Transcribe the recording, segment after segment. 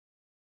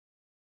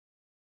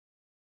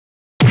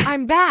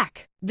I'm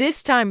back.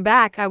 This time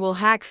back I will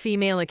hack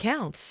female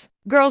accounts.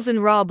 Girls in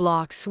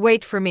Roblox,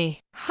 wait for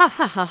me. Ha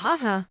ha ha ha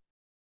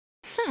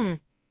ha.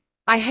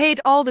 I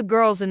hate all the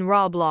girls in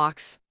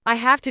Roblox. I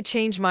have to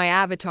change my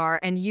avatar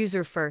and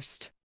user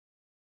first.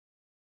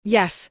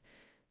 Yes.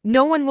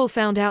 No one will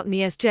find out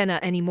me as Jenna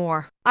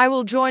anymore. I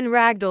will join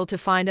Ragdoll to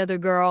find other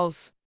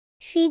girls.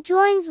 She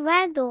joins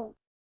Ragdoll.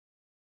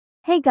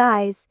 Hey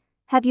guys,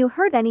 have you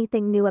heard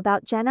anything new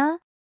about Jenna?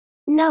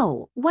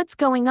 No, what's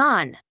going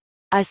on?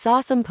 I saw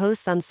some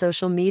posts on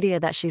social media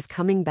that she's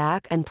coming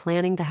back and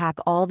planning to hack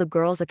all the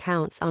girls'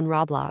 accounts on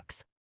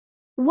Roblox.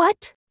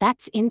 What?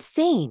 That's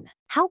insane.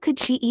 How could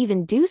she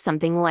even do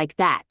something like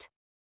that?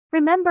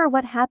 Remember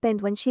what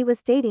happened when she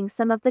was dating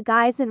some of the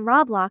guys in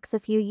Roblox a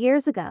few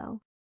years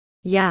ago?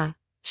 Yeah,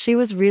 she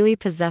was really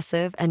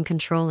possessive and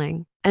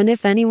controlling, and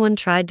if anyone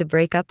tried to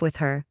break up with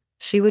her,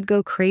 she would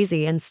go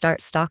crazy and start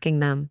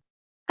stalking them.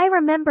 I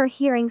remember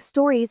hearing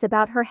stories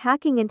about her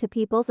hacking into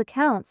people's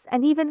accounts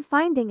and even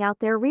finding out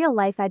their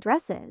real-life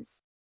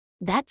addresses.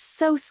 That's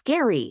so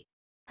scary.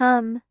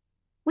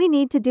 We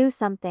need to do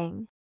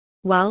something.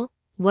 Well,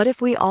 what if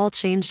we all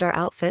changed our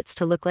outfits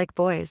to look like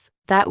boys?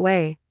 That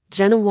way,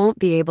 Jenna won't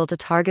be able to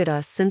target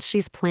us since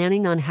she's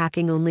planning on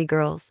hacking only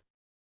girls.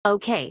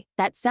 Okay,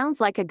 that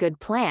sounds like a good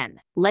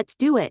plan. Let's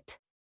do it.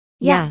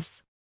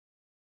 Yes.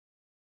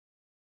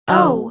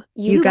 Oh,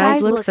 you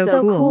guys look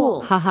so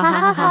cool. Ha ha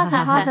ha ha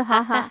ha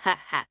ha ha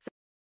ha.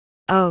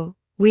 Oh,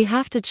 we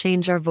have to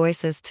change our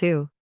voices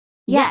too.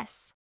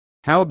 Yes.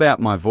 How about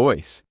my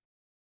voice?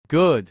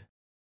 Good.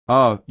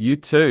 Oh, you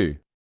too.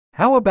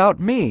 How about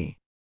me?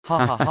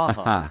 Ha ha ha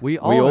ha. We We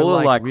all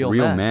are are like real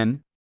men.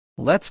 men.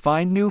 Let's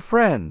find new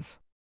friends.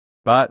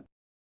 But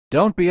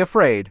Don't be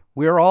afraid,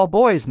 we're all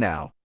boys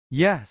now.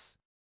 Yes.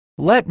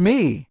 Let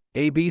me,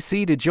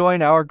 ABC, to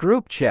join our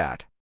group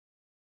chat.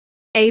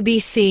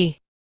 ABC.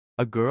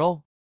 A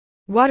girl?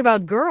 What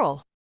about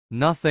girl?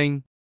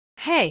 Nothing.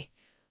 Hey,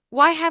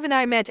 why haven't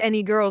I met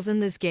any girls in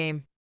this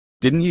game?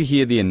 didn't you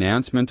hear the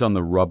announcement on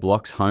the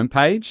Roblox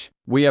homepage?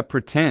 We are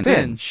pretend.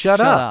 Finn, shut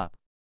up.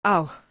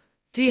 Oh,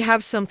 do you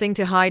have something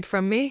to hide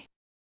from me?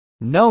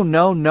 No.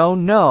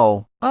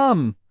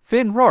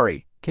 Finn,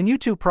 Rory, can you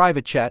two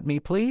private chat me,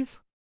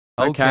 please?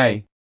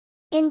 Okay.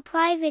 In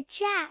private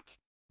chat.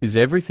 Is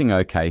everything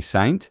okay,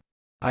 Saint?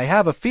 I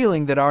have a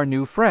feeling that our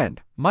new friend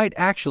might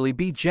actually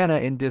be Jenna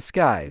in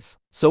disguise,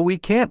 so we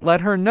can't let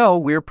her know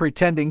we're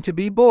pretending to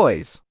be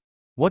boys.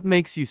 What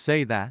makes you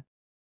say that?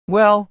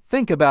 Well,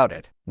 think about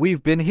it.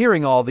 We've been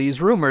hearing all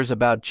these rumors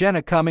about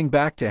Jenna coming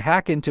back to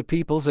hack into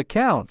people's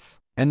accounts,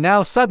 and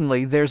now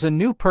suddenly there's a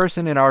new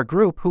person in our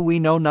group who we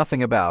know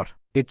nothing about.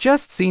 It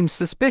just seems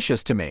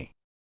suspicious to me.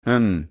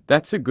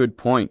 That's a good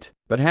point,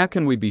 but how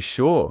can we be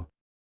sure?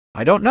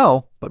 I don't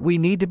know, but we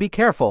need to be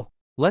careful.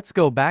 Let's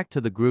go back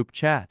to the group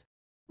chat.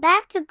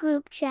 Back to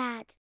group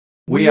chat.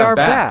 We are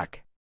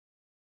back.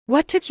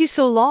 What took you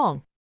so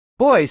long?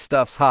 Boy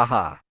stuffs,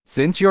 haha.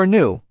 Since you're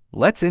new,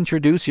 let's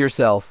introduce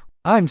yourself.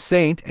 I'm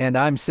Saint and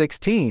I'm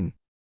 16.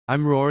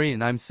 I'm Rory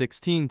and I'm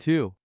 16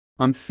 too.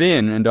 I'm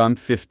Finn and I'm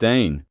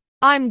 15.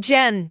 I'm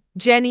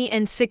Jenny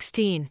and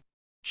 16.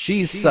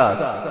 She's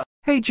sus.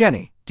 Hey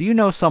Jenny, do you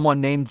know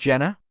someone named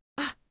Jenna?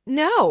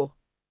 No,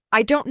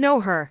 I don't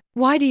know her.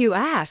 Why do you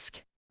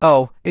ask?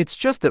 Oh, it's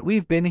just that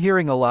we've been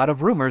hearing a lot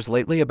of rumors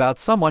lately about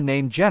someone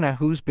named Jenna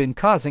who's been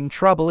causing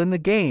trouble in the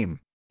game.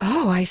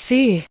 Oh, I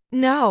see.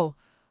 No,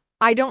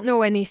 I don't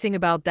know anything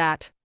about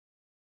that.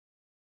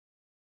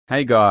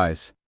 Hey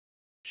guys.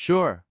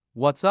 Sure,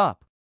 what's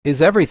up?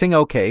 Is everything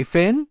okay,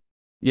 Finn?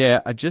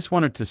 Yeah, I just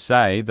wanted to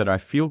say that I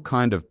feel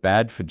kind of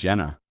bad for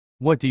Jenna.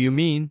 What do you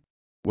mean?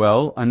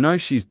 Well, I know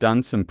she's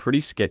done some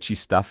pretty sketchy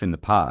stuff in the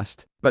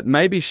past, but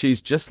maybe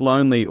she's just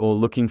lonely or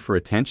looking for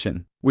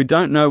attention. We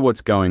don't know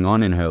what's going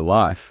on in her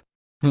life.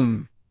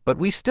 But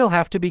we still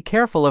have to be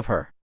careful of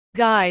her.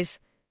 Guys,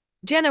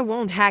 Jenna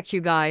won't hack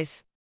you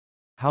guys.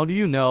 How do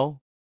you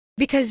know?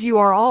 Because you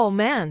are all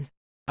men.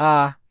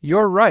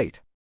 You're right.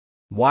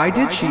 Why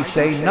did she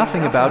say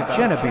nothing about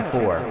Jenna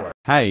before?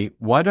 Hey,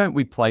 why don't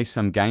we play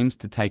some games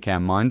to take our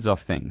minds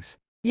off things?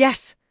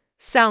 Yes,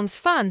 sounds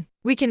fun.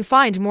 We can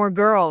find more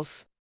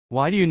girls.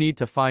 Why do you need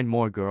to find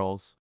more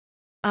girls?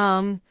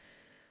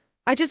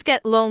 I just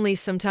get lonely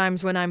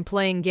sometimes when I'm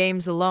playing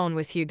games alone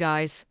with you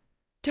guys.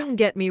 Don't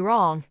get me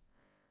wrong.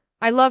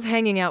 I love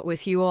hanging out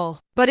with you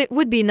all, but it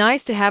would be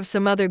nice to have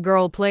some other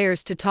girl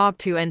players to talk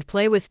to and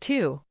play with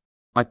too.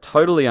 I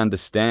totally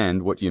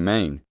understand what you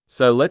mean,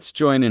 so let's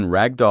join in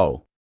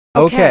Ragdoll.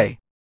 Okay.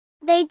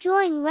 They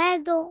join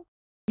Ragdoll.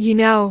 You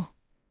know,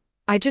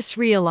 I just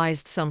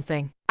realized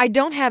something. I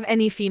don't have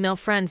any female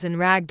friends in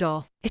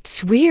Ragdoll.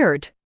 It's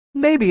weird.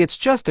 Maybe it's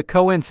just a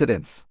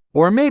coincidence.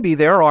 Or maybe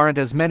there aren't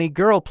as many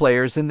girl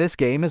players in this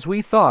game as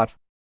we thought.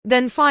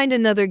 Then find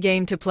another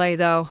game to play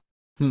though.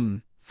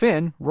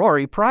 Finn,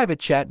 Rory, private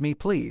chat me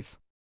please.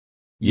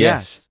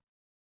 Yes.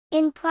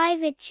 In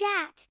private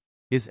chat.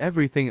 Is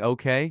everything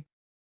okay?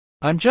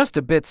 I'm just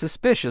a bit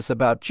suspicious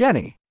about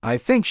Jenny. I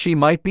think she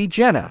might be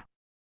Jenna.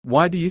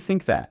 Why do you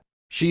think that?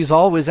 She's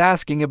always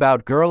asking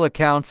about girl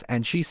accounts,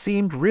 and she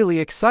seemed really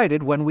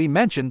excited when we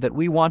mentioned that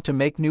we want to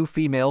make new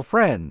female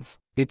friends.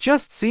 It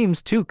just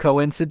seems too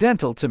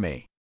coincidental to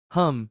me.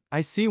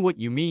 I see what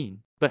you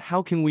mean, but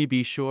how can we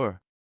be sure?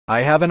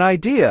 I have an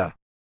idea.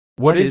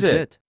 What is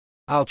it?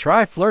 I'll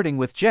try flirting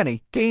with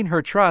Jenny, gain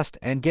her trust,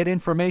 and get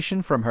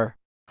information from her.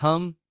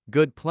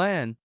 Good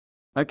plan.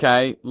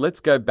 Okay, let's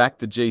go back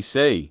to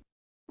GC.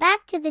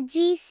 Back to the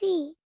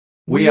GC.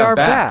 We are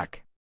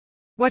back.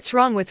 What's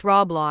wrong with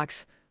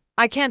Roblox?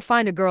 I can't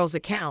find a girl's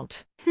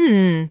account.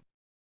 Hey,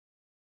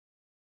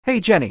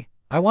 Jenny,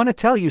 I want to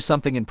tell you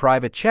something in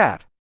private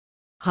chat.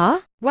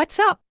 Huh? What's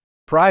up?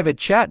 Private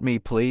chat me,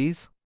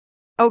 please.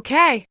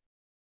 Okay.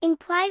 In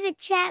private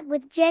chat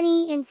with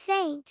Jenny and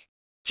Saint.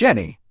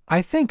 Jenny,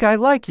 I think I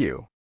like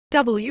you.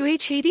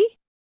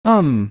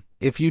 𝘃𝗶𝗱𝗲𝗃?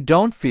 If you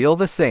don't feel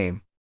the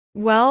same.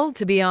 Well,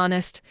 to be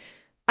honest,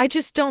 I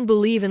just don't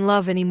believe in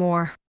love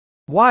anymore.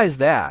 Why's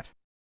that?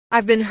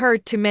 I've been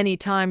hurt too many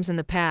times in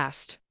the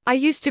past. I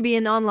used to be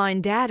an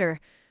online dater,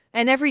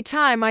 and every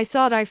time I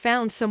thought I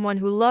found someone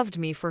who loved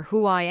me for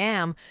who I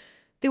am,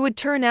 they would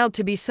turn out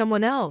to be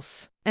someone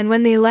else. And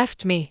when they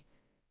left me,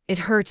 it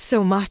hurt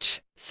so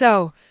much.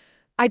 So,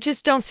 I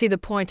just don't see the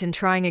point in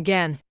trying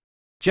again.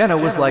 Jenna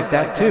was like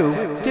that too,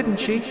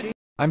 didn't she?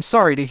 I'm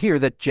sorry to hear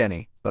that,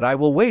 Jenny, but I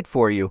will wait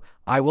for you.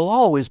 I will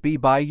always be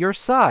by your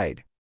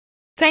side.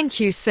 Thank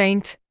you,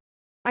 Saint.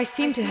 I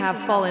seem to have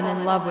fallen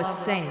in love with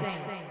Saint.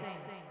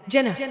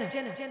 Jenna,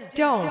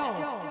 don't.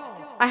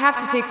 I have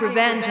to take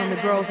revenge on the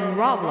girls in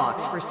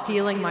Roblox for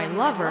stealing my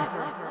lover.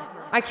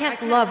 I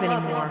can't love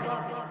anymore.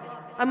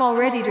 I'm all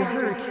ready to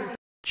hurt.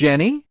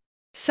 Jenny?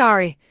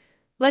 Sorry.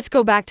 Let's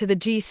go back to the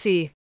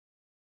GC.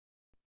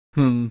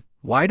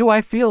 Why do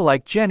I feel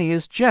like Jenny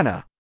is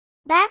Jenna?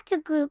 Back to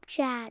group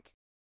chat.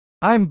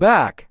 I'm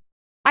back.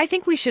 I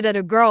think we should add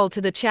a girl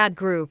to the chat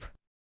group.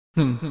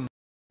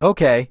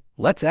 Okay,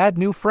 let's add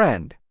new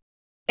friend.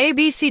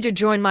 ABC to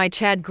join my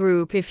chat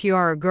group if you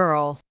are a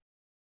girl.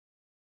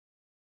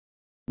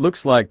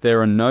 Looks like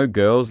there are no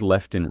girls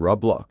left in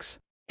Roblox.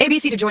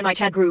 ABC to join my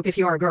chat group if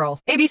you are a girl.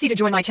 ABC to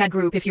join my chat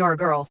group if you are a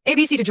girl.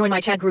 ABC to join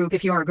my chat group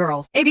if you are a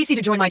girl. ABC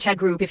to join my chat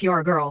group if you are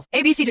a girl.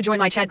 ABC to join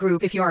my chat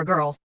group if you are a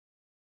girl.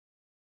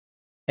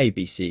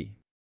 ABC.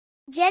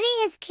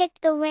 Jenny has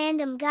kicked the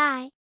random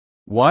guy.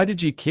 Why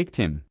did you kick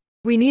him?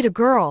 We need a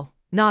girl,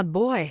 not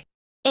boy.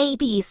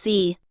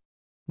 ABC.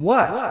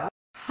 What?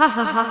 Ha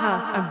ha ha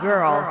ha, a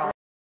girl.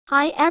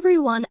 Hi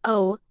everyone.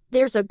 Oh,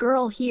 there's a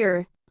girl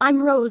here.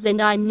 I'm Rose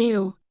and I'm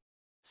new.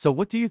 So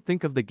what do you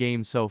think of the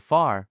game so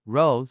far,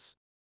 Rose?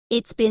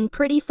 It's been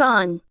pretty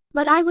fun,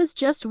 but I was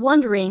just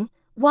wondering,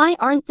 why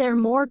aren't there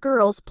more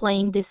girls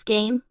playing this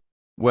game?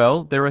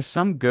 Well, there are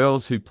some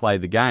girls who play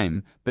the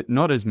game, but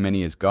not as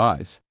many as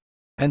guys.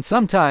 And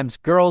sometimes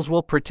girls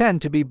will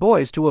pretend to be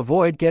boys to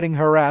avoid getting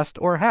harassed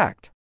or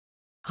hacked.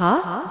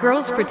 Huh?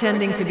 Girls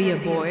pretending to be a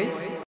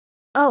boys?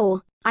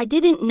 Oh, I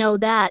didn't know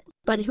that,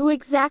 but who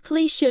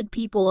exactly should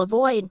people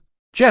avoid?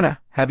 Jenna,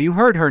 have you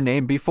heard her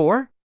name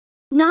before?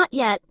 Not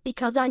yet,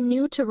 because I'm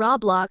new to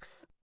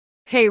Roblox.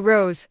 Hey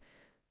Rose,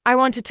 I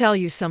want to tell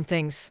you some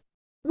things.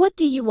 What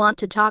do you want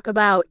to talk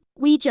about?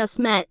 We just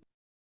met.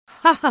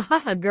 Ha ha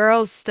ha,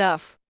 girls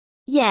stuff.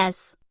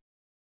 Yes.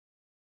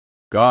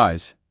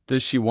 Guys,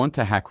 does she want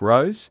to hack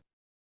Rose?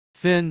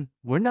 Finn,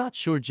 we're not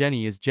sure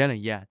Jenny is Jenna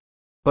yet.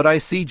 But I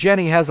see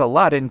Jenny has a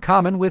lot in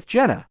common with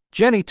Jenna.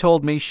 Jenny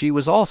told me she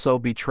was also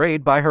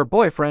betrayed by her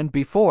boyfriend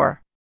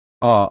before.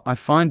 Oh, I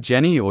find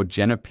Jenny or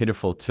Jenna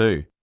pitiful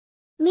too.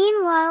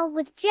 Meanwhile,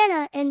 with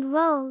Jenna and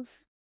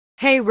Rose.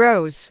 Hey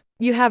Rose,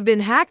 you have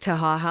been hacked,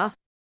 haha.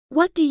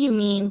 What do you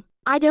mean?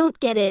 I don't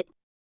get it.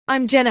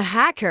 I'm Jenna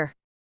Hacker.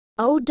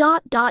 Oh.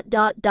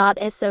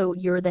 So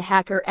you're the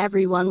hacker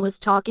everyone was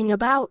talking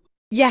about?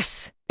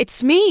 Yes,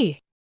 it's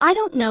me. I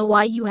don't know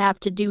why you have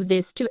to do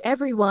this to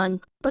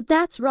everyone, but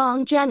that's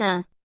wrong,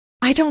 Jenna.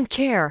 I don't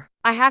care.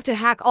 I have to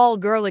hack all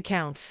girl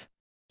accounts.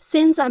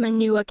 Since I'm a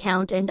new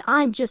account and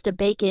I'm just a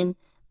bacon,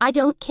 I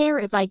don't care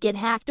if I get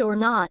hacked or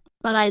not,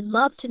 but I'd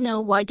love to know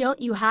why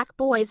don't you hack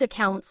boys'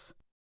 accounts?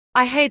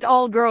 I hate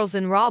all girls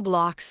in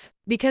Roblox.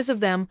 Because of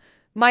them,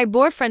 my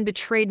boyfriend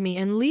betrayed me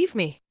and left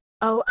me.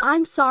 Oh,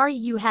 I'm sorry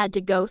you had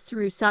to go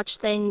through such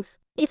things.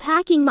 If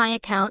hacking my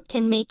account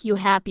can make you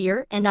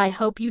happier, and I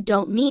hope you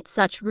don't meet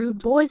such rude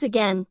boys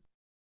again.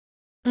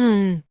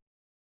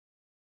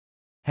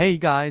 Hey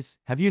guys,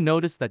 have you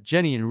noticed that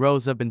Jenny and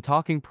Rose have been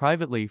talking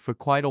privately for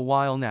quite a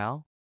while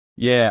now?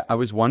 Yeah, I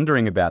was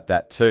wondering about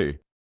that too.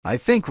 I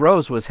think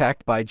Rose was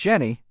hacked by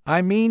Jenny.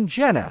 I mean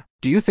Jenna.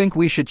 Do you think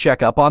we should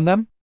check up on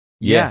them?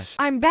 Yes.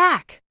 I'm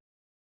back.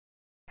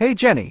 Hey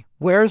Jenny,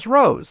 where's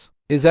Rose?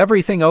 Is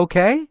everything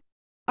okay?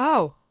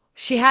 Oh,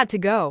 she had to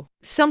go.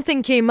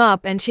 Something came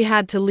up and she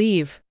had to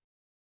leave.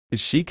 Is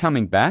she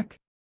coming back?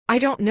 I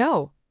don't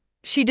know.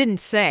 She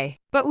didn't say,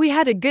 but we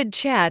had a good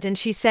chat and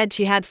she said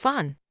she had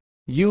fun.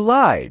 You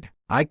lied.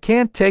 I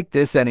can't take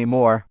this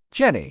anymore.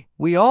 Jenny,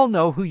 we all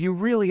know who you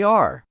really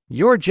are.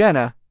 You're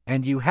Jenna,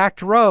 and you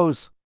hacked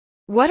Rose.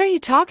 What are you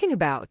talking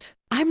about?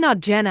 I'm not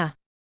Jenna.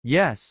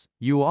 Yes,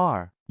 you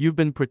are. You've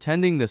been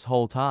pretending this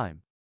whole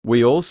time.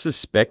 We all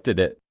suspected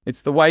it. It's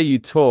the way you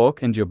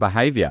talk and your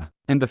behavior,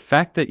 and the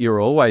fact that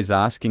you're always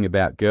asking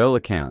about girl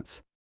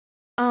accounts.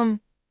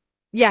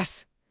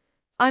 Yes.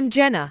 I'm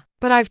Jenna,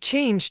 but I've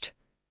changed.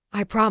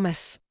 I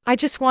promise. I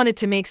just wanted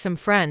to make some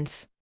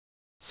friends.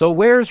 So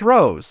where's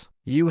Rose?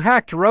 You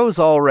hacked Rose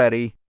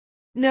already.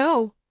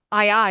 No,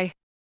 I.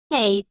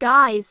 Hey,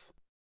 guys.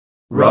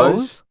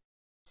 Rose?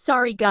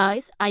 Sorry,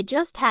 guys, I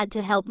just had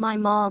to help my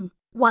mom.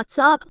 What's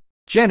up?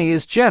 Jenny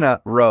is Jenna,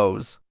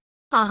 Rose.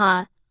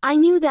 Haha, I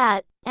knew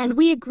that, and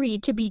we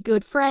agreed to be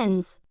good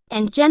friends.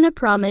 And Jenna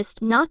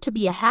promised not to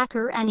be a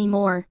hacker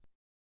anymore.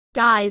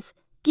 Guys,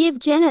 give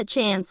Jenna a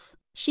chance.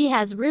 She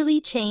has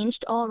really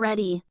changed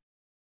already.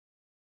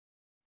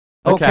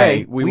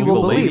 Okay, we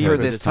will believe her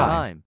this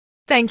time.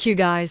 Thank you,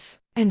 guys.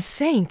 And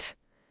Saint,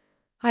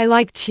 I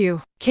liked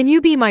you. Can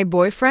you be my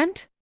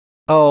boyfriend?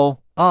 Oh,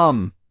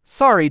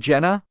 sorry,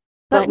 Jenna.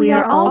 But we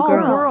are all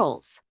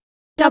girls.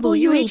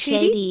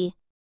 WHAD.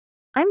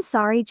 I'm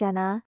sorry,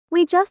 Jenna.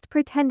 We just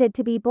pretended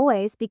to be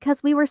boys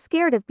because we were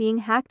scared of being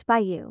hacked by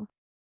you.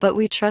 But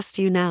we trust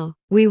you now.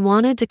 We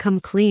wanted to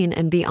come clean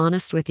and be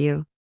honest with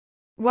you.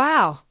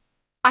 Wow.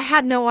 I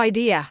had no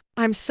idea.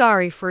 I'm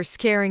sorry for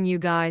scaring you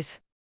guys.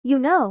 You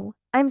know,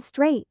 I'm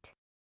straight.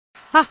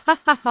 Ha ha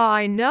ha ha,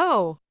 I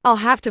know. I'll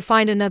have to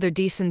find another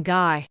decent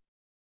guy.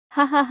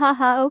 Ha ha ha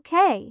ha,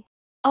 okay.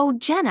 Oh,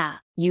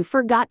 Jenna, you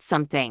forgot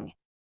something.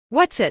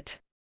 What's it?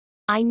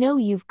 I know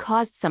you've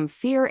caused some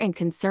fear and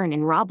concern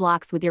in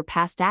Roblox with your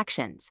past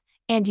actions,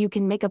 and you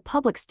can make a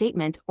public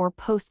statement or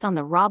post on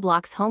the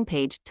Roblox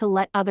homepage to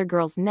let other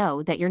girls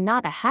know that you're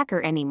not a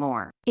hacker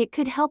anymore. It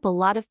could help a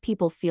lot of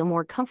people feel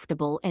more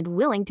comfortable and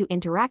willing to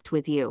interact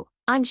with you.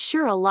 I'm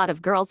sure a lot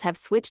of girls have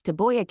switched to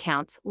boy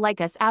accounts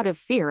like us out of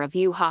fear of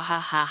you, ha ha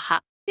ha ha.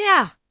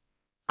 Yeah,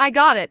 I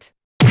got it.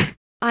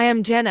 I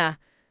am Jenna,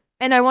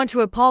 and I want to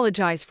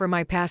apologize for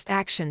my past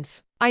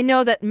actions. I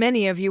know that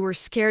many of you were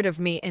scared of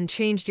me and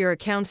changed your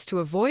accounts to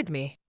avoid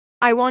me.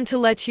 I want to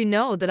let you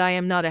know that I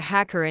am not a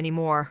hacker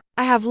anymore.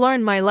 I have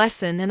learned my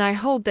lesson and I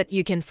hope that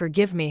you can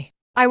forgive me.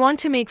 I want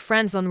to make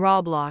friends on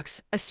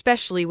Roblox,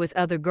 especially with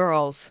other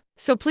girls.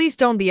 So please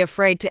don't be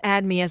afraid to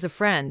add me as a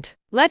friend.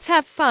 Let's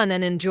have fun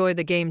and enjoy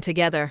the game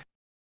together.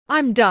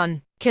 I'm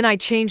done. Can I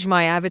change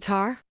my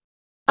avatar?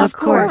 Of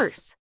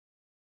course.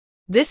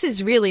 This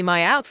is really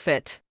my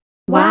outfit.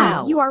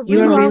 Wow, you are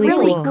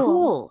really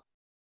cool.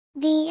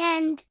 The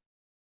end.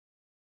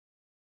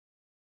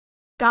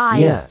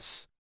 Guys,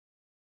 Yes.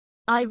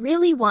 I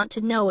really want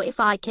to know if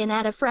I can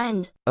add a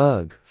friend.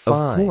 Ugh,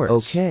 fine. Of course.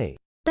 Okay.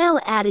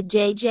 Bella added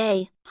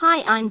JJ.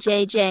 Hi, I'm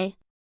JJ.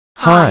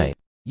 Hi.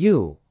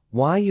 You.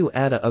 Why you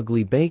add a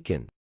ugly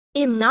bacon?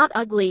 I'm not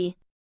ugly.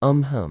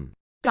 Hum.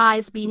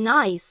 Guys, be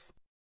nice.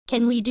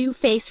 Can we do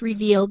face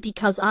reveal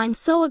because I'm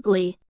so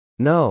ugly?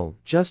 No,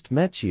 just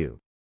met you.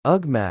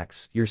 Ugh,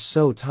 Max, you're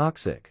so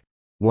toxic.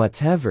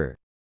 Whatever.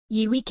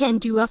 We can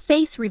do a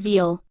face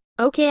reveal.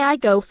 Okay, I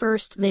go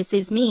first. This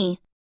is me.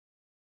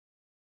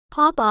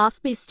 Pop off,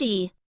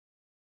 bestie.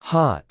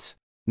 Hot.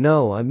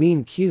 No, I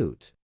mean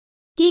cute.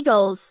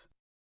 Giggles.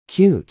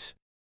 Cute.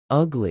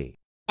 Ugly.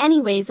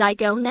 Anyways, I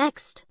go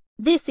next.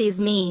 This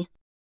is me.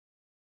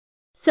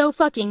 So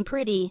fucking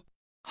pretty.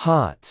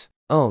 Hot.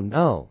 Oh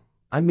no,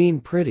 I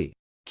mean pretty.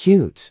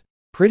 Cute.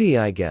 Pretty,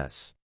 I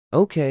guess.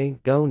 Okay,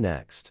 go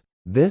next.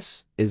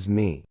 This is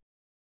me.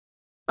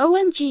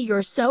 OMG,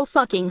 you're so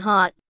fucking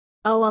hot.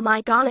 Oh, am I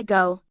gonna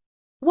go?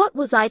 What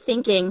was I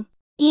thinking?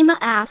 Emma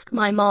asked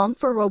my mom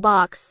for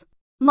Robux.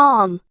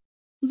 Mom.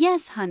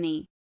 Yes,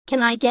 honey.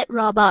 Can I get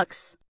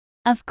Robux?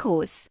 Of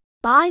course.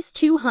 Buys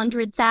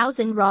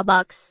 200,000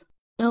 Robux.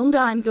 And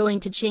I'm going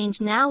to change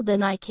now,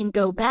 then I can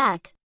go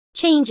back.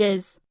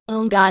 Changes.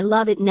 And I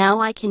love it now.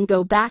 I can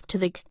go back to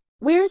the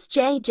Where's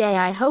JJ?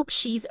 I hope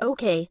she's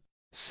okay.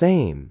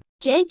 Same.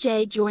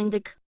 JJ joined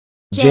the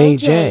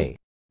JJ.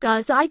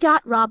 Guys, I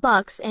got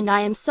Robux and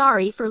I am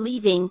sorry for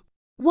leaving.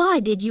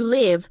 Why did you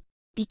leave?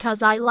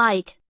 Because I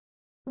like.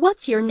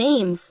 What's your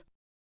names?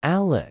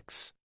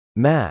 Alex.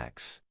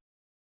 Max.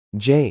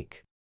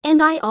 Jake.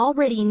 And I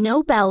already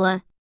know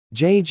Bella.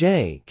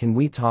 JJ, can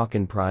we talk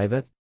in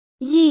private?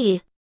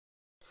 Yee.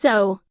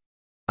 So.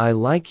 I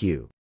like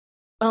you.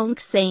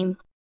 Same.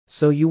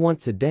 So you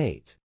want to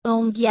date?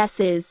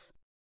 Yeses.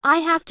 I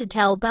have to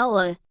tell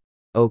Bella.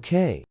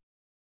 Okay.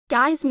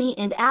 Guys, me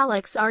and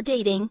Alex are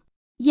dating.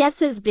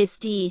 Yeses,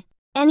 bestie.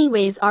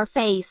 Anyways, our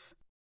face.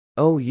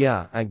 Oh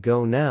yeah, I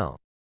go now.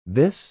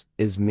 This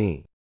is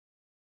me.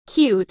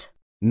 Cute.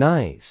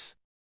 Nice.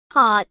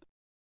 Hot.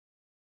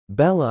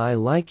 Bella, I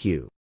like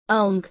you.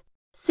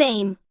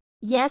 Same.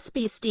 Yes,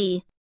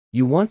 bestie.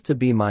 You want to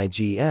be my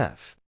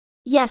GF?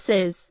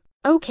 Yeses.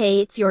 Okay,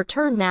 it's your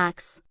turn,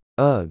 Max.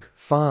 Ugh,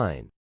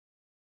 fine.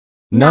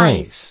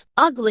 Nice.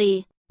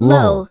 Ugly.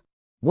 Lol.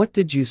 What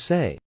did you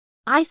say?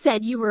 I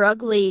said you were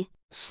ugly.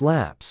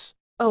 Slaps.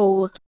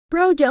 Oh,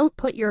 bro, don't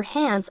put your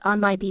hands on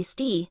my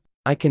bestie.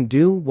 I can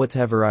do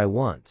whatever I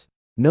want.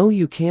 No,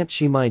 you can't.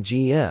 She my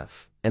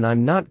GF, and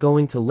I'm not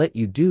going to let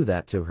you do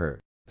that to her.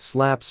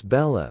 Slaps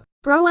Bella.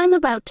 Bro, I'm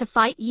about to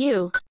fight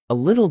you. A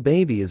little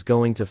baby is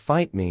going to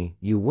fight me,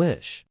 you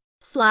wish.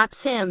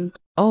 Slaps him.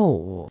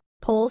 Oh.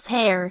 Pulls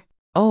hair.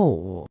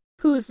 Oh.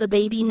 Who's the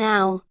baby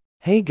now?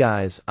 Hey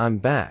guys, I'm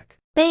back.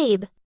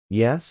 Babe.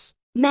 Yes?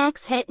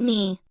 Max hit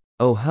me.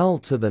 Oh hell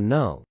to the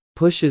no.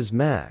 Pushes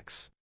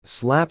Max.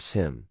 Slaps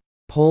him.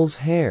 Pulls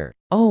hair.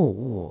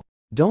 Oh.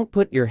 Don't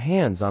put your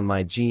hands on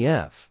my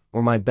GF,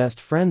 or my best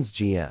friend's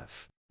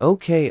GF.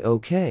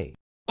 Okay.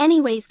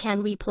 Anyways,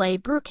 can we play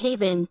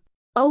Brookhaven?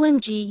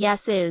 OMG,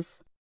 yes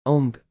is.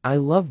 I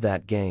love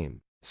that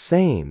game.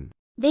 Same.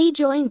 They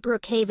joined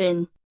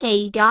Brookhaven.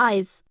 Hey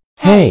guys.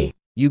 Hey,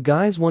 you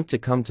guys want to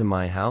come to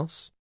my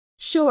house?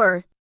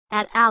 Sure.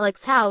 At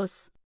Alex's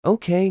house.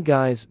 Okay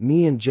guys,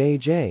 me and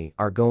JJ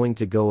are going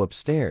to go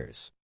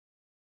upstairs.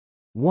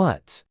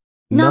 What?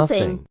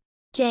 Nothing.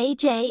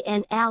 JJ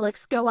and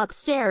Alex go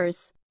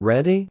upstairs.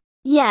 Ready?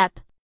 Yep.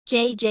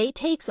 JJ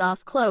takes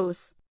off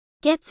clothes.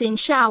 Gets in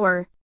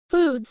shower.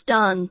 Food's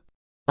done.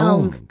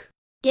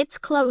 Gets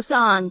clothes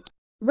on.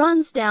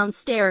 Runs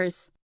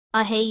downstairs.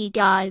 Hey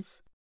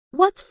guys.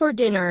 What's for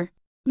dinner?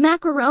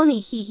 Macaroni,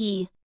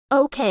 hee.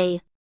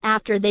 Okay.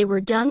 After they were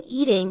done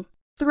eating,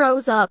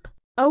 throws up.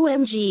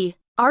 OMG.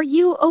 Are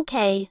you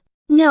okay?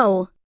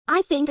 No.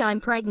 I think I'm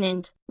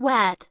pregnant.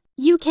 What?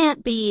 You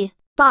can't be.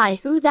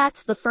 By who?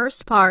 That's the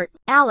first part.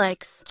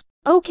 Alex.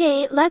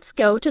 Okay, let's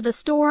go to the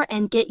store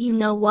and get you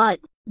know what.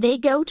 They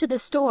go to the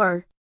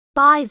store.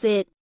 Buys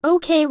it.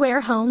 Okay,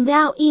 we're home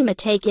now. Emma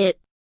take it.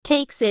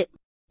 Takes it.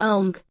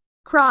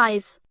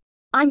 Cries.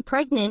 I'm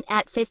pregnant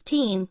at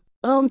 15.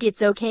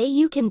 It's okay,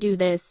 you can do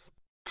this.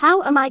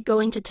 How am I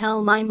going to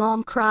tell my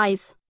mom?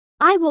 Cries.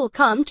 I will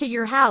come to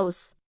your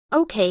house.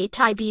 Okay,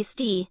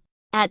 𝘃𝗶𝗱𝗲.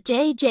 At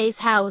JJ's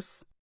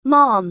house.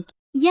 Mom.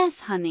 Yes,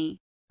 honey.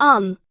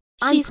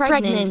 She's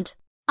pregnant.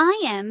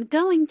 I am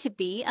going to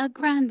be a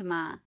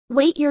grandma.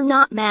 Wait, you're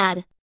not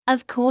mad?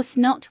 Of course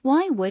not.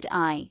 Why would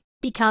I?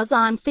 Because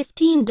I'm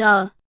 15,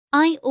 duh.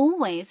 I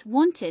always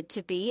wanted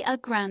to be a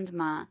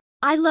grandma.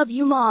 I love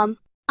you, Mom.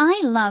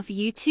 I love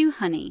you too,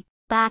 honey.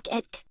 Back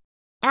at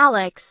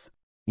Alex.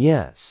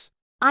 Yes.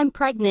 I'm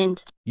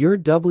pregnant. You're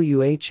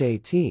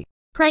WHAT.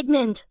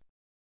 Pregnant.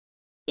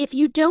 If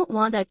you don't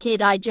want a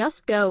kid, I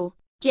just go.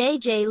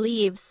 JJ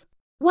leaves.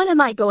 What am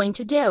I going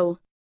to do?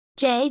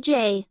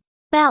 JJ.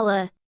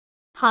 Bella.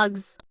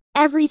 Hugs.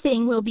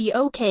 Everything will be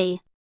okay.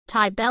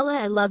 𝘃𝗶𝗱𝗲,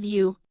 I love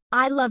you.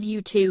 I love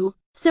you too.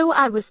 So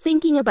I was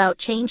thinking about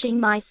changing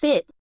my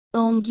fit.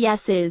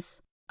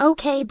 Yeses.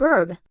 Okay,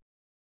 burb.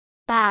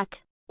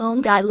 Back.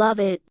 I love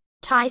it.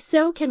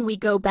 So can we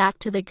go back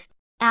to the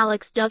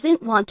Alex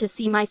doesn't want to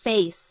see my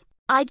face.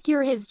 I'd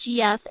cure his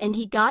GF and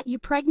he got you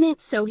pregnant,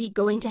 so he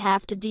going to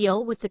have to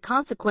deal with the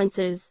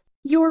consequences.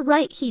 You're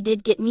right, he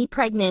did get me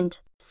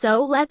pregnant.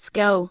 So let's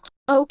go.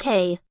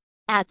 Okay.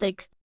 At the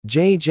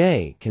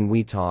JJ, can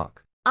we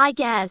talk? I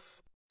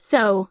guess.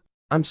 So.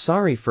 I'm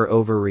sorry for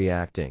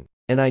overreacting.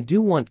 And I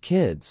do want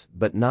kids,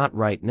 but not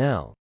right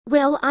now.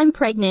 Well, I'm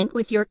pregnant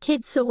with your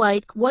kid, so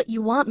what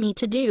you want me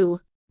to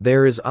do?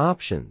 There is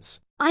options.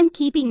 I'm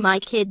keeping my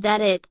kid,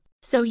 that it.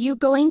 So you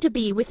going to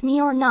be with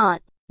me or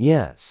not?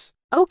 Yes.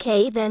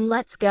 Okay, then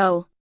let's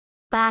go.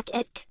 Back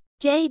at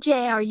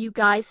JJ, are you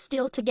guys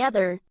still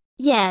together?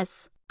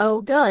 Yes.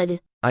 Oh,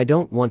 good. I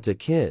don't want a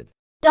kid.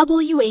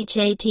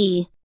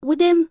 WHAT.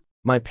 Would him?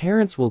 My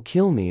parents will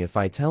kill me if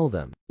I tell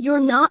them. You're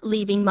not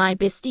leaving my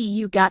bestie,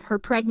 you got her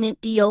pregnant,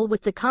 deal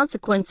with the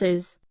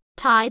consequences.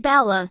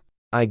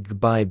 𝘃𝗶𝗱𝗲.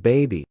 Bye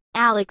baby.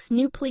 Alex,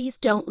 no, please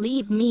don't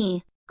leave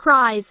me.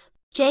 Cries.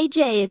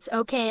 JJ, it's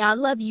okay, I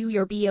love you,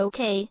 you'll be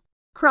okay.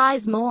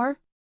 Cries more.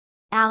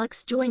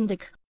 Alex joined the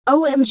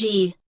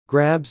OMG.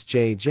 Grabs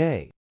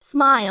JJ.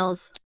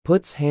 Smiles.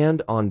 Puts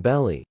hand on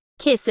belly.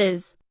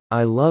 Kisses.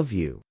 I love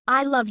you.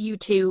 I love you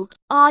too.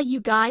 Aw, you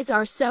guys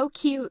are so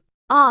cute.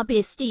 Aw,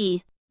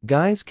 bestie.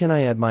 Guys, can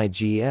I add my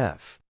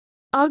GF?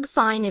 Ugh,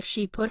 fine, if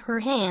she put her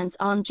hands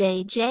on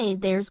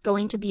JJ, there's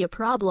going to be a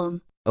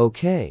problem.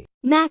 Okay.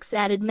 Max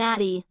added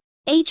Maddie.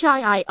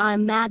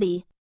 I'm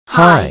Maddie.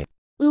 Hi.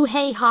 Ooh,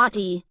 hey,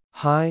 hottie.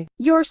 Hi.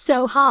 You're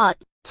so hot.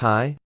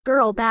 Ty?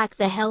 Girl, back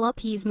the hell up,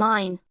 he's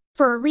mine.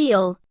 For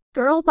real.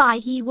 Girl, bye,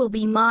 he will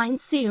be mine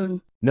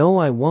soon. No,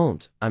 I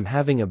won't. I'm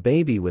having a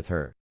baby with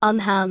her.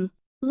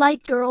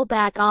 Like, girl,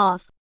 back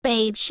off.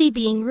 Babe, she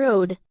being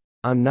rude.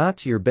 I'm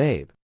not your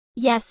babe.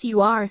 Yes, you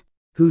are.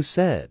 Who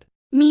said?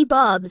 Me,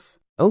 Bubs.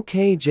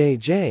 Okay,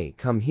 JJ,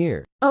 come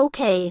here.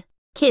 Okay.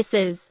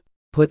 Kisses.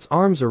 Puts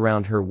arms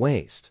around her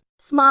waist.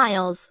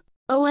 Smiles.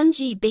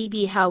 OMG,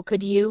 baby, how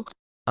could you?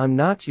 I'm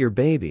not your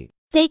baby.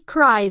 Fake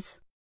cries.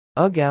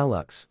 Ugh,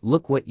 Alex,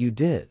 look what you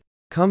did.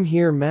 Come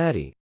here,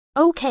 Maddie.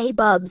 Okay,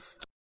 Bubs.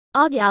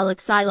 Ugh,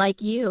 Alex, I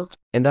like you.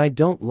 And I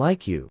don't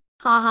like you.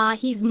 Haha,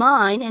 he's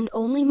mine and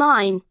only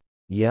mine.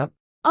 Yep.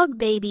 Ugh,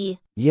 baby.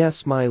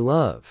 Yes, my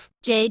love.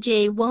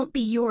 JJ won't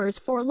be yours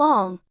for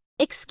long.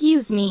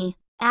 Excuse me.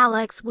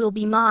 Alex will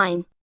be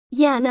mine.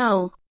 Yeah,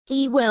 no,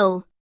 he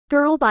will.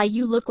 Girl, bye,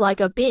 you look like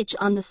a bitch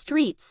on the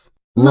streets.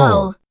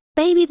 Lol.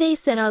 Baby, they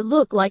said I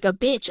look like a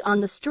bitch on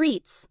the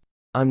streets.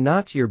 I'm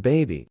not your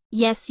baby.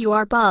 Yes, you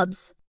are,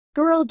 Bubs.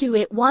 Girl, do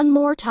it one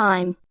more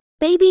time.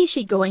 Baby,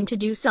 she going to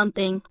do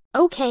something.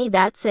 Okay,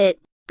 that's it.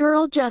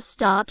 Girl, just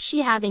stop.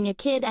 She having a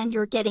kid and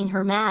you're getting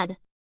her mad.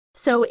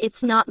 So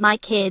it's not my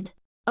kid.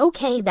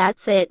 Okay,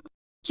 that's it.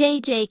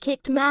 JJ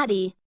kicked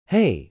Maddie.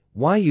 Hey,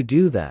 why you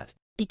do that?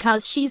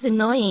 Because she's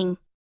annoying.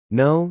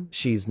 No,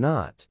 she's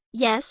not.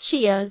 Yes,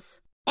 she is.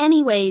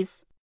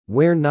 Anyways.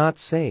 We're not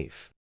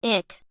safe.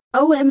 Ick.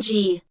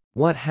 OMG.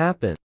 What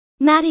happened?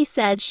 Maddie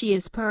said she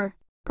is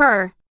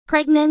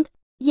pregnant?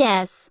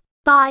 Yes.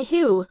 By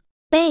who?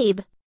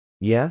 Babe.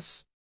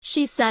 Yes?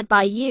 She said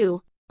by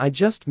you. I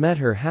just met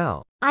her.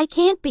 How? I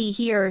can't be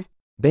here.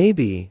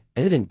 Baby,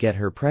 I didn't get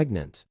her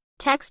pregnant.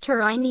 Text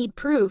her, I need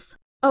proof.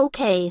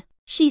 Okay.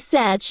 She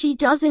said she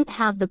doesn't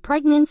have the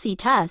pregnancy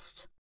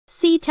test.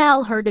 See,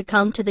 tell her to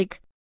come to the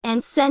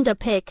and send a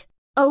pic.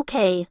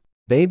 Okay.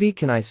 Baby,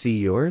 can I see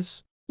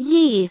yours?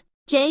 Yee.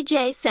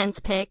 JJ sends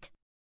pic.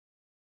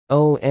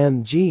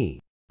 OMG.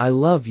 I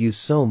love you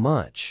so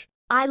much.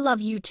 I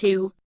love you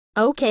too.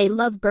 Okay,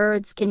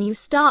 lovebirds, can you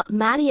stop?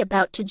 Maddie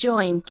about to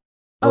join.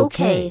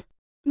 Okay.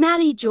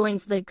 Maddie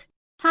joins the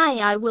Hi,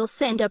 I will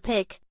send a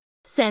pic.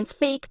 Sends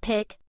fake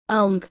pic.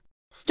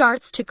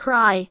 Starts to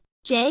cry.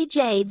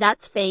 JJ,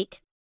 that's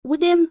fake.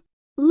 With him?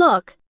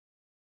 Look.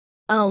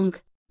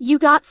 You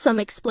got some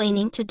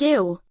explaining to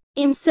do.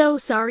 I'm so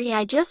sorry,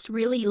 I just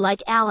really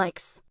like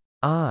Alex.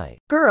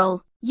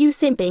 Girl, you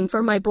simping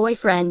for my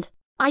boyfriend.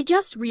 I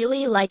just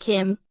really like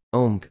him.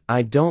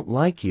 I don't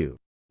like you.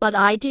 But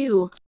I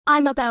do.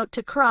 I'm about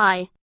to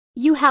cry.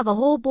 You have a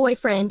whole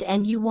boyfriend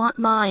and you want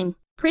mine.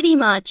 Pretty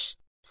much.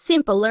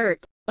 Simp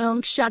alert.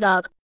 Shut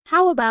up.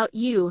 How about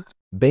you?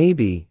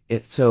 Baby,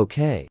 it's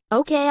okay.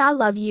 Okay, I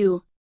love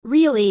you.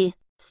 Really.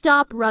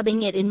 Stop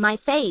rubbing it in my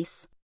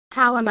face.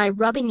 How am I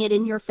rubbing it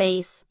in your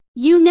face?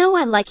 You know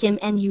I like him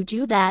and you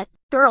do that.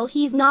 Girl,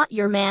 he's not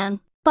your man.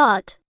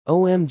 But.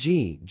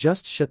 OMG,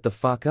 just shut the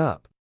fuck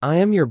up. I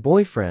am your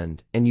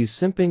boyfriend and you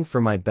simping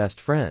for my best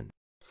friend.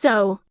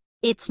 So.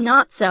 It's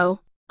not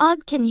so.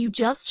 Ugh, can you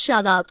just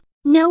shut up?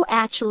 No,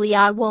 actually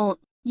I won't.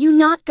 You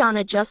not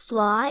gonna just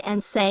lie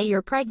and say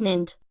you're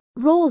pregnant.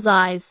 Rolls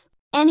eyes.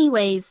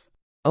 Anyways.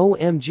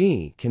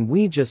 OMG, can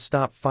we just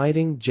stop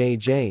fighting?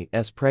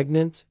 JJ's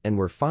pregnant and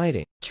we're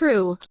fighting.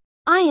 True.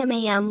 I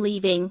am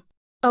leaving.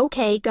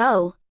 Okay,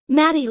 go.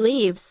 Maddie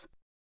leaves.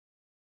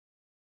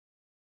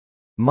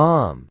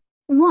 Mom.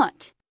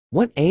 What?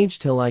 What age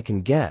till I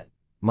can get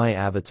my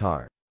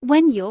avatar?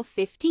 When you're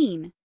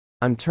 15.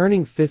 I'm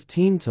turning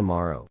 15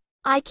 tomorrow.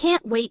 I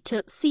can't wait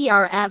to see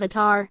our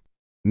avatar.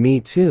 Me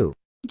too.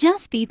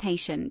 Just be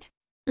patient.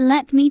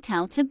 Let me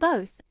tell to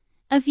both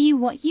of you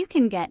what you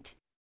can get.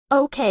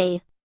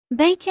 Okay.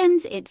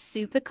 Bacons, it's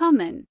super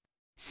common.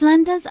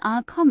 Slenders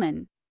are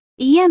common.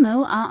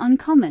 Emo are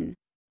uncommon.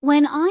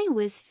 When I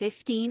was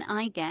 15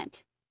 I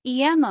get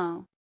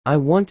emo. I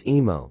want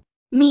emo.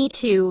 Me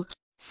too.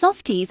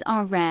 Softies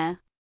are rare.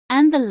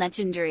 And the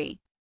legendary.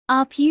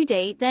 Our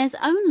𝗃𝗱𝗃𝗃, there's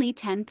only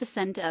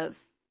 10% of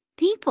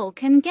people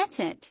can get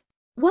it.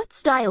 What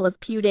style of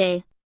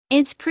𝗃𝗱𝗃𝗃?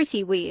 It's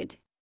pretty weird.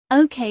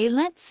 Okay,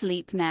 let's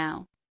sleep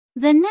now.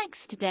 The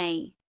next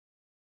day.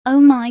 Oh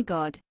my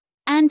god.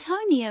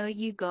 Antonio,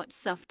 you got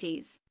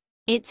softies.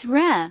 It's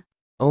rare.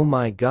 Oh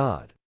my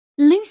god.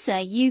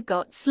 Luca, you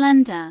got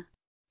slender.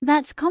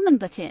 That's common,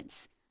 but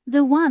it's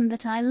the one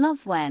that I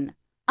love when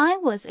I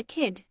was a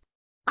kid.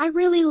 I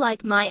really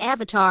like my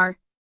avatar.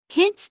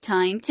 Kids,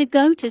 time to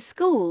go to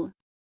school.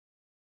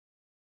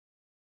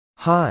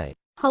 Hi.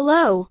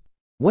 Hello.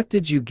 What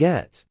did you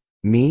get?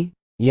 Me?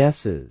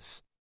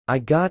 Yeses. I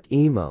got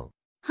emo.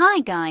 Hi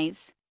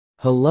guys.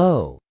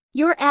 Hello.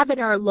 Your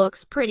avatar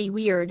looks pretty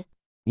weird.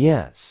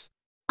 Yes.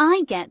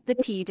 I get the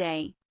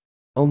𝗃𝗱𝗃𝗃.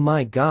 Oh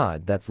my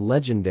god, that's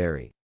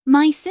legendary.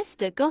 My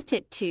sister got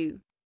it too.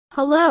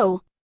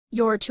 Hello.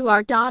 You're to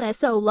our daughter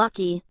so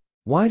lucky.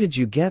 Why did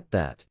you get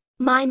that?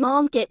 My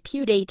mom get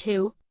𝗃𝗱𝗃𝗃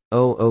too.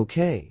 Oh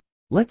okay.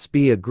 Let's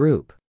be a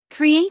group.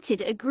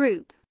 Created a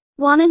group.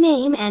 Want a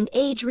name and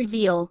age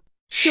reveal?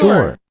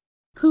 Sure.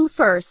 Who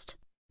first?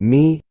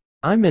 Me.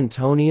 I'm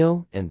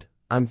Antonio and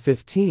I'm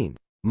 15.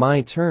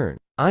 My turn.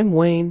 I'm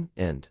Wayne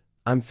and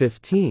I'm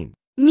 15.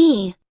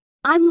 Me.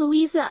 I'm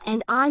Louisa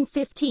and I'm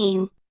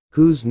 15.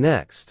 Who's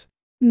next?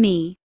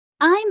 Me.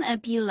 I'm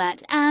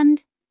𝗃𝗱𝗃𝗃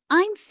and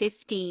I'm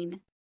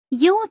 15.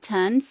 Your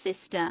turn,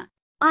 sister.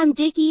 I'm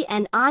Dickie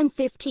and I'm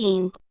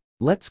 15.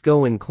 Let's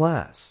go in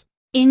class.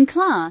 In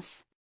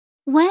class.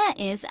 Where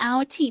is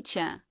our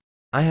teacher?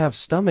 I have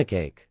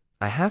stomachache.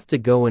 I have to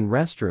go in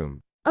restroom.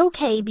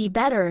 Okay, be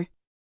better.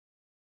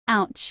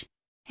 Ouch.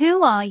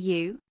 Who are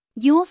you?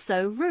 You're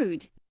so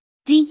rude.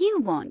 Do you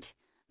want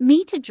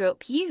me to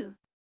drop you?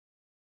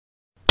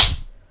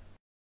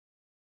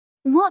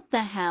 What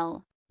the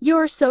hell?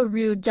 You're so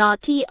rude.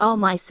 Oh,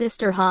 my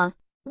sister, huh?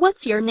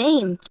 What's your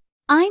name?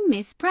 I'm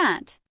Miss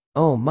Pratt.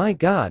 Oh my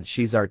god,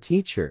 she's our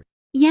teacher.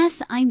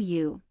 Yes, I'm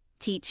you,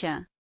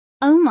 teacher.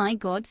 Oh my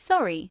god,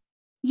 sorry.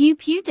 You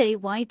𝗃𝗱𝗃𝗃,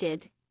 why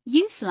did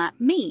you slap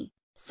me?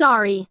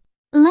 Sorry.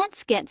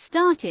 Let's get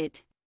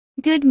started.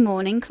 Good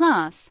morning,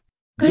 class.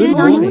 Good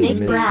morning, Miss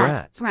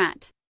Pratt.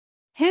 Pratt.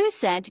 Who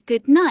said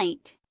good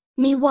night?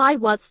 Me why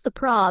what's the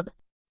prob?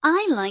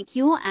 I like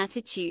your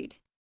attitude.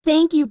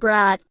 Thank you,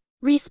 brat.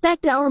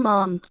 Respect our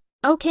mom.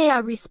 Okay, I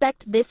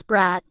respect this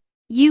brat.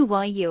 You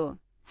why your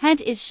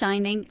head is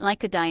shining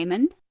like a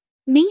diamond?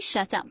 Me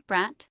shut up,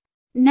 brat.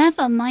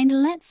 Never mind,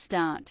 let's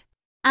start.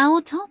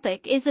 Our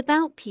topic is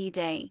about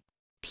𝘃𝗱𝗱𝗲.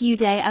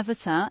 𝘃𝗱𝗱𝗃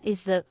avatar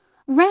is the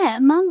rare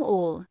among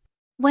all.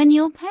 When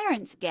your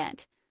parents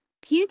get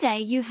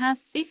𝘃𝗱𝗱𝗃, you have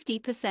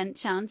 50%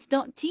 chance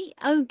to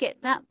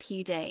get that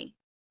𝘃𝗱𝗱𝗃.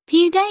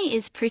 𝘃𝗱𝗱𝗃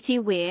is pretty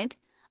weird,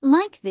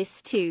 like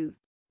this too.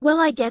 Well,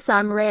 I guess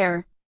I'm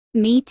rare.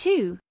 Me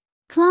too.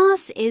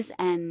 Class is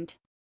end.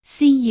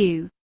 See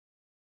you.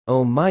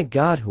 Oh my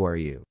god, who are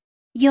you?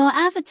 Your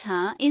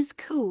avatar is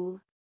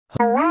cool.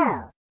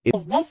 Hello.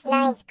 Is this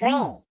 9th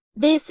grade?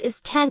 This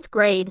is 10th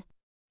grade.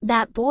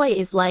 That boy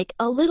is like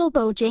a little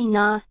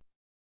𝘃𝗂𝗲𝗀𝗃.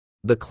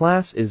 The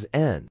class is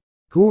N.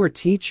 Who or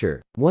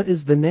teacher, what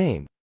is the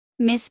name?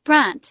 Miss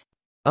Brat.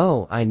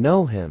 Oh, I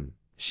know him.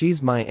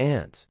 She's my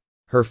aunt.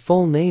 Her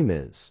full name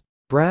is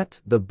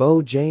Brat the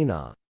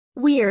𝘃𝗀𝗱𝗃𝗲.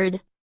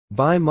 Weird.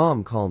 Bye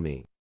mom, call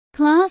me.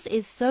 Class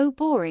is so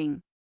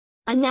boring.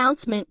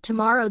 Announcement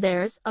tomorrow,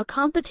 there's a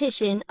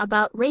competition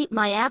about rate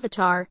my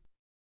avatar.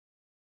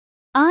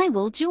 I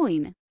will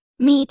join.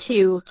 Me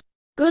too.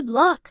 Good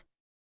luck.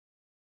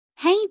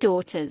 Hey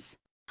daughters.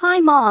 Hi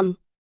mom.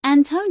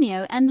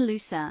 Antonio and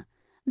Luca.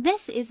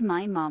 This is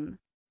my mom.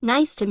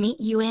 Nice to meet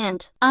you,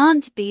 aunt.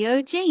 Aunt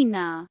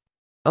𝘃𝗀𝗱𝗃𝗲.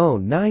 Oh,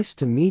 nice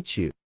to meet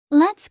you.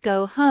 Let's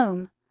go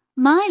home.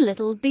 My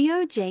little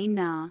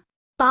𝘃𝗀𝗱𝗃𝗲.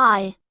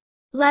 Bye.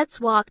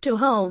 Let's walk to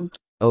home.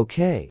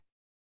 Okay.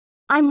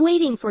 I'm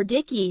waiting for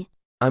Dickie.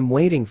 I'm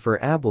waiting for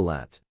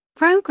𝘃𝗶𝗱𝗲𝗃.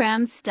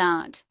 Program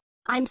start.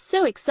 I'm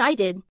so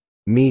excited.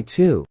 Me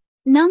too.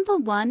 Number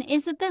 1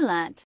 is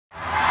𝗃𝗱𝗱𝗃𝗃𝗃.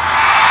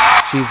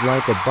 She's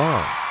like a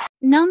bomb.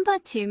 Number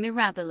 2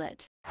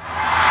 𝘃𝗴𝗃𝗃𝗃.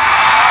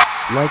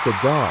 Like a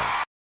dog.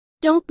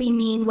 Don't be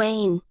mean,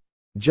 Wayne.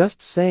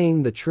 Just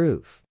saying the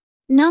truth.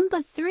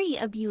 Number 3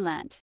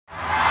 𝘃𝗶𝗱𝗃𝗃.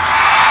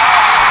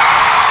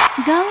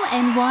 Go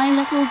and why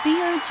little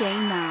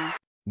𝘃𝗀𝗃𝗃𝗃.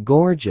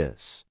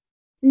 Gorgeous.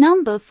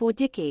 Number 4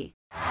 Dickie.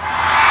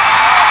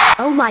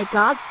 Oh my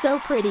god, so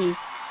pretty.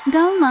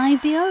 Go my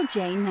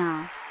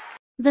𝘃𝗀𝗃𝗃.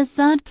 The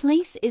third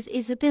place is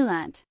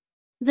𝘃𝗴𝗃𝗃.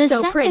 The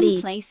So second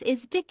pretty. place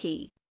is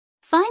Dickie.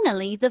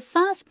 Finally, the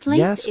first place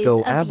Yes, is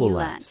go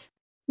𝘃𝗶𝗱𝗃𝗃.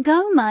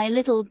 Go my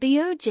little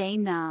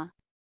𝘃𝗀𝗃𝗃.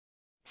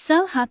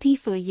 So happy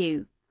for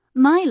you,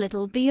 my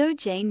little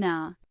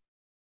𝘃𝗀𝗃𝗃.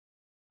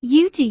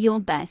 You do your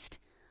best,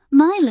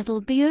 my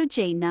little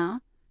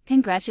𝘃𝗀𝗃𝗃.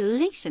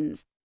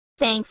 Congratulations.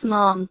 Thanks,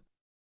 mom.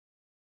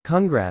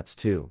 Congrats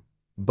to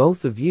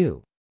both of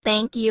you.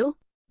 Thank you.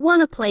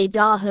 Wanna play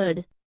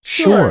𝘃𝗃𝗃𝗃𝗃?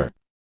 Sure.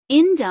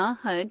 In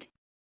𝘃𝗃𝗃𝗃𝗃,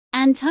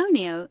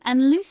 Antonio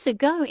and Luca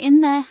go in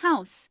their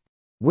house.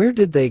 Where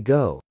did they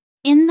go?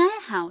 In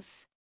their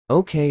house.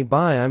 Okay,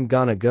 bye, I'm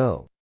gonna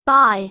go.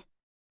 Bye.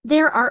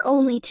 There are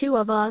only 2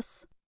 of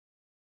us.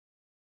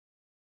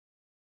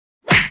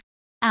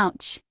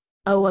 Ouch.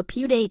 Oh, a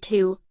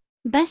𝘃𝗱𝗱𝗃𝗃.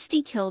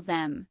 Bestie, kill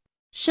them.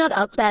 Shut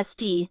up,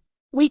 bestie.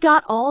 We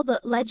got all the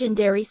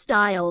legendary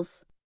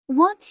styles.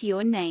 What's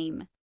your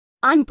name?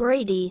 I'm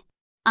Brady.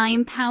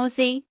 I'm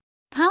𝘃𝗀𝗃𝗃𝗃𝗃.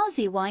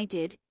 𝘃𝗀𝗃, why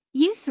did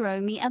you throw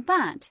me a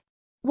bat?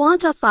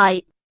 Want a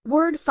fight?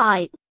 Word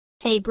fight.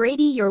 Hey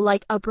Brady, you're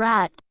like a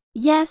brat.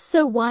 Yes,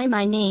 so why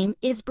my name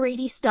is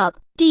Brady Stup.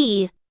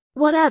 D.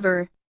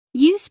 Whatever.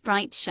 You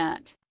sprite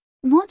shirt.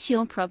 What's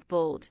your prob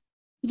bald?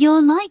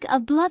 You're like a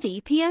bloody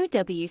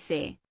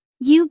POWC.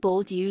 You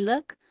bald, you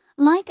look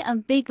like a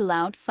big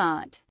loud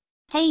fart.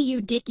 Hey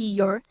you Dickie,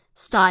 your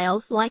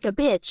style's like a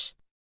bitch.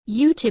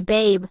 You to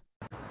babe.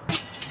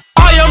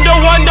 I am the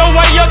one, the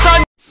way your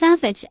son.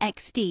 Savage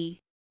XD.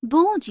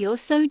 Bald, you're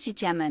so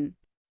German.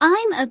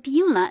 I'm a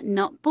Beulah,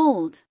 not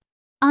bald.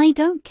 I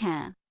don't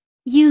care.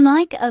 You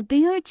like a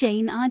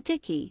𝘃𝗀𝗃𝗃𝗃𝗃,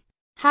 Dickie.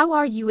 How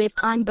are you if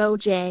I'm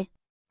BoJ?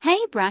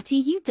 Hey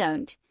bratty, you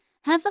don't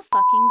have a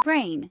fucking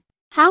brain.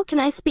 How can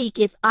I speak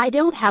if I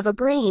don't have a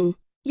brain?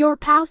 Your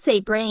pal say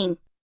brain.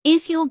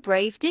 If you're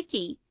brave,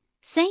 Dickie,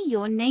 say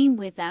your name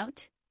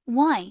without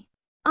why.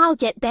 I'll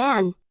get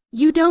banned.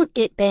 You don't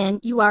get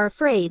banned, you are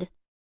afraid.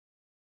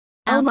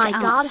 Oh Ouch, my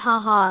ouch. god,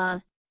 haha.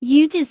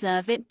 You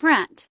deserve it,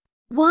 brat.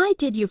 Why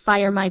did you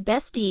fire my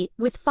bestie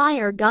with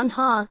fire gun,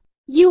 huh?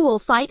 You will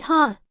fight,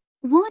 huh?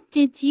 What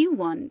did you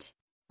want?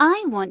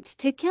 I want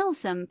to kill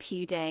some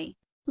𝘃𝗱𝗱𝗃𝗃.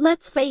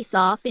 Let's face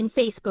off in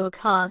Facebook,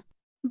 huh?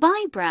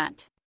 Bye,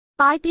 brat.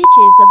 Bye,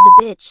 bitches of the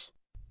bitch.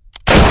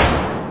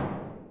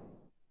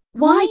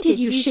 Why did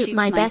you shoot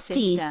my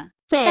bestie? sister?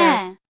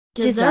 Fair.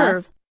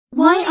 Deserve.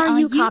 Why are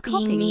you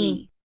copying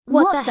me?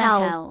 What the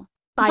hell?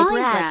 Bye,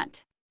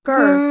 brat.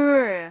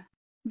 Grr.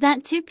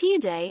 That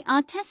𝘃𝗱𝗱𝗃𝗃𝗃𝗃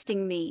are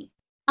testing me.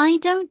 I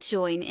don't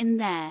join in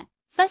there.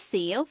 For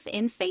self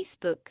in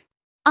Facebook.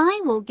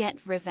 I will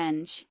get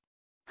revenge.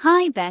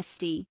 Hi,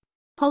 bestie.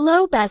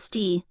 Hello,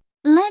 bestie.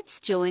 Let's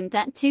join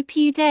that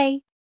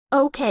𝘃𝗱𝗃𝗃𝗃.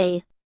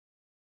 Okay.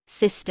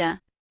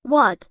 Sister.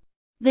 What?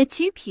 The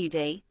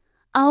𝘃𝗱𝗃𝗃𝗃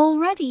are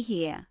already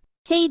here.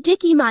 Hey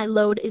Dickie, my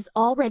load is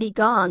already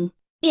gone.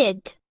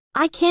 Ig.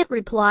 I can't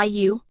reply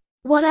you.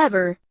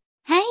 Whatever.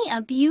 Hey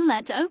you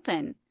let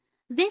open.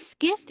 This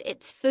gift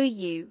it's for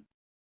you.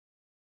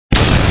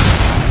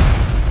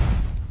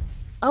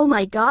 Oh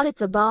my god,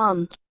 it's a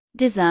bomb.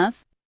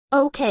 Deserve.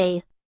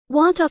 Okay.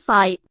 Want a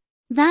fight?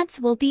 That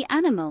will be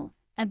animal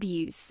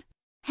abuse.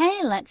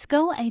 Hey, let's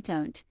go. I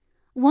don't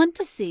want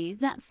to see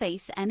that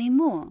face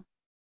anymore.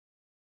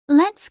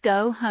 Let's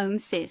go home,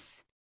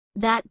 sis.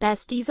 That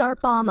besties are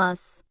bomb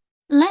us.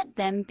 Let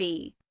them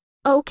be.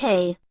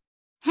 Okay.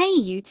 Hey,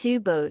 you two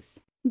both.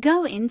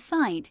 Go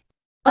inside.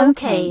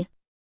 Okay.